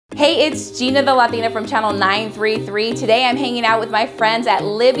Hey, it's Geena the Latina from channel 933. Today I'm hanging out with my friends at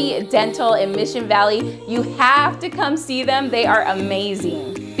Libby Dental in Mission Valley. You have to come see them. They are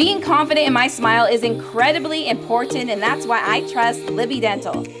amazing. Being confident in my smile is incredibly important, and that's why I trust Libby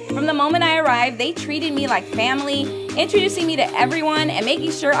Dental. From the moment I arrived, they treated me like family, introducing me to everyone and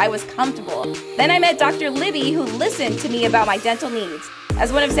making sure I was comfortable. Then I met Dr. Libby, who listened to me about my dental needs.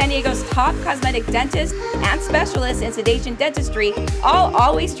 As one of San Diego's top cosmetic dentists and specialists in sedation dentistry, I'll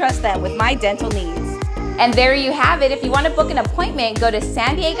always trust them with my dental needs. And there you have it. If you want to book an appointment, go to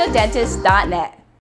sandiegodentist.net.